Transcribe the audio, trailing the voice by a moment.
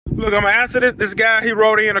Look, I'm gonna answer this guy. He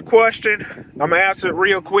wrote in a question. I'm gonna answer it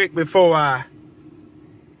real quick before I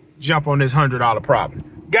jump on this $100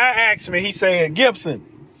 problem. Guy asked me, he said, Gibson,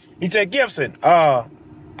 how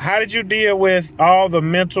did you deal with all the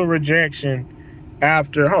mental rejection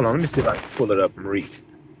after, hold on, let me see if I can pull it up and read.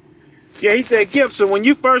 Yeah, he said, Gibson, when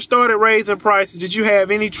you first started raising prices, did you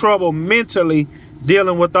have any trouble mentally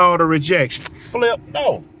dealing with all the rejection? Flip,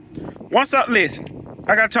 no. Listen,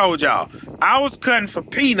 like I told y'all, I was cutting for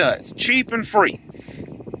peanuts, cheap and free.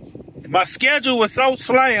 My schedule was so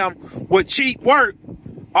slammed with cheap work,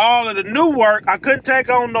 all of the new work, I couldn't take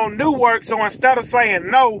on no new work, so instead of saying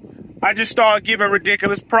no, I just started giving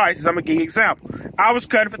ridiculous prices. I'm gonna give you an example. I was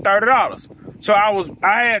cutting for $30. So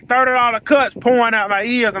I had $30 cuts pouring out my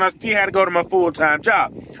ears, and I still had to go to my full-time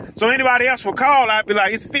job. So anybody else would call, I'd be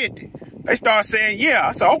like, it's 50. They start saying, yeah.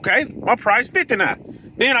 I said, okay, my price 50 now.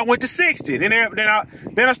 Then I went to 60. Then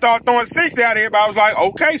I started throwing 60 out there. Everybody was like,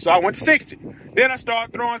 okay, so I went to 60. Then I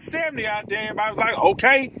started throwing 70 out there. Everybody was like,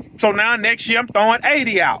 okay, so now next year I'm throwing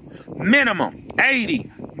 80 out. Minimum,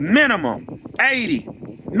 80, minimum, 80,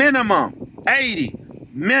 minimum, 80,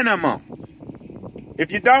 minimum.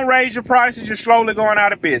 If you don't raise your prices, you're slowly going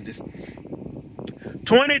out of business.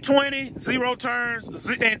 2020, zero turns.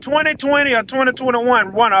 In 2020 or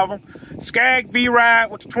 2021, one of them, Skag V-Ride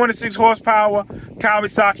with the 26 horsepower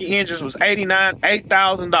Kawasaki engines was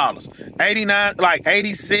 $8,000. 89, like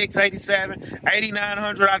 86, 87,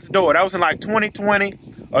 8,900 out the door. That was in like 2020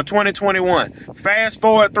 or 2021. Fast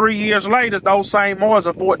forward 3 years later, those same motors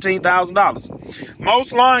are $14,000.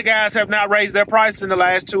 Most lawn guys have not raised their prices in the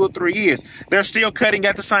last 2 or 3 years. They're still cutting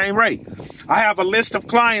at the same rate. I have a list of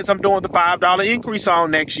clients I'm doing the $5 increase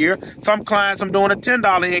on next year. Some clients I'm doing a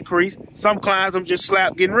 $10 increase. Some clients I'm just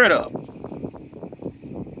slap getting rid of.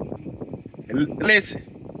 Listen.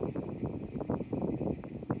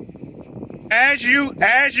 As you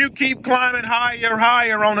keep climbing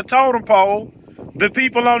higher on the totem pole, the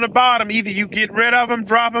people on the bottom, either you get rid of them,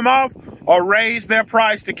 drop them off, or raise their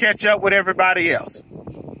price to catch up with everybody else.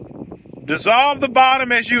 Dissolve the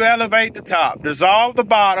bottom as you elevate the top. Dissolve the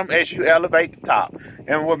bottom as you elevate the top.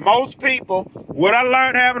 And with most people, what I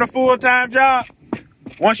learned having a full-time job,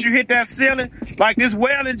 once you hit that ceiling, like this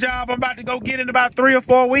welding job I'm about to go get in about 3 or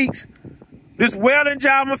 4 weeks, this welding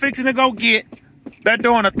job I'm fixing to go get, they're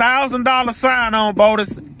doing a $1,000 sign-on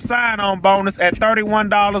bonus at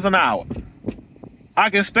 $31 an hour. I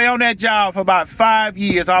can stay on that job for about 5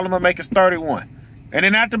 years. All I'm gonna make is 31. And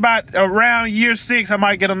then after about around year 6, I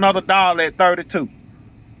might get another dollar at 32.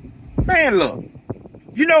 Man, look,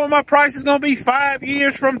 you know what my price is gonna be 5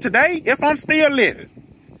 years from today if I'm still living?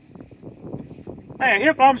 Man,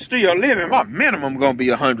 if I'm still living, my minimum gonna be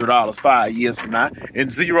 $100 5 years from now, and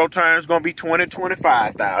zero turns gonna be 20,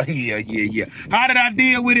 25,000. Yeah. How did I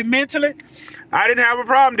deal with it mentally? I didn't have a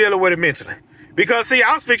problem dealing with it mentally. Because, see,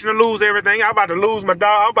 I was fixing to lose everything. I'm about to lose my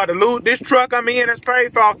dog. I'm about to lose this truck I'm in that's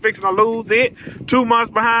paid for. I'm fixing to lose it. 2 months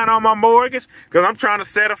behind on my mortgage because I'm trying to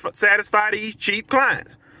satisfy these cheap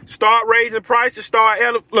clients. Start raising prices.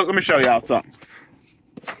 Look, let me show y'all something.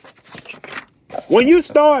 When you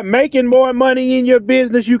start making more money in your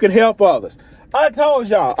business, you can help others. I told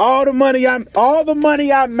y'all, all the money I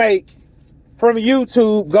make from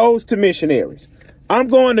YouTube goes to missionaries. I'm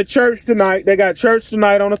going to church tonight. They got church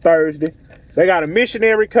tonight on a Thursday. They got a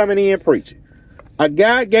missionary coming in preaching. A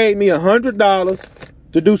guy gave me $100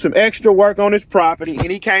 to do some extra work on his property,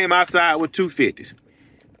 and he came outside with $250s.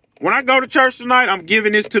 When I go to church tonight, I'm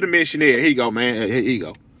giving this to the missionary. Here you go, man. Here you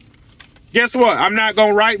go. Guess what? I'm not going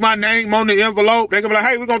to write my name on the envelope. They're going to be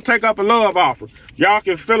like, hey, we're going to take up a love offering. Y'all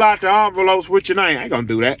can fill out the envelopes with your name. I ain't going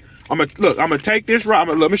to do that. I'm going to take this right.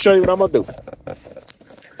 Let me show you what I'm going to do.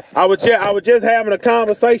 I was just having a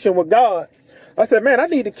conversation with God. I said, man, I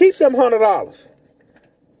need to keep them $100.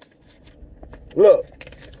 Look,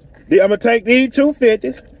 I'm going to take these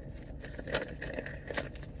 $250s.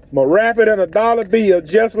 I'm going to wrap it in a dollar bill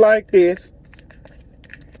just like this.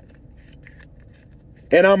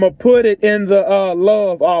 And I'm going to put it in the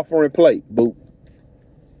love offering plate. Boop.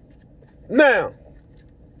 Now,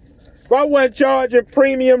 if I wasn't charging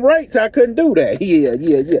premium rates, I couldn't do that. Yeah.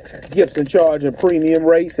 Gibson charging premium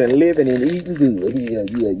rates and living and eating good.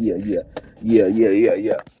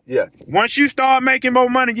 Yeah. Once you start making more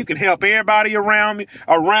money, you can help everybody around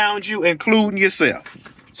you, including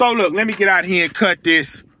yourself. So look, let me get out here and cut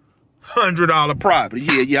this $100 property.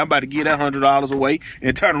 Yeah, I'm about to get that $100 away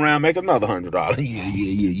and turn around and make another $100.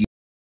 Yeah.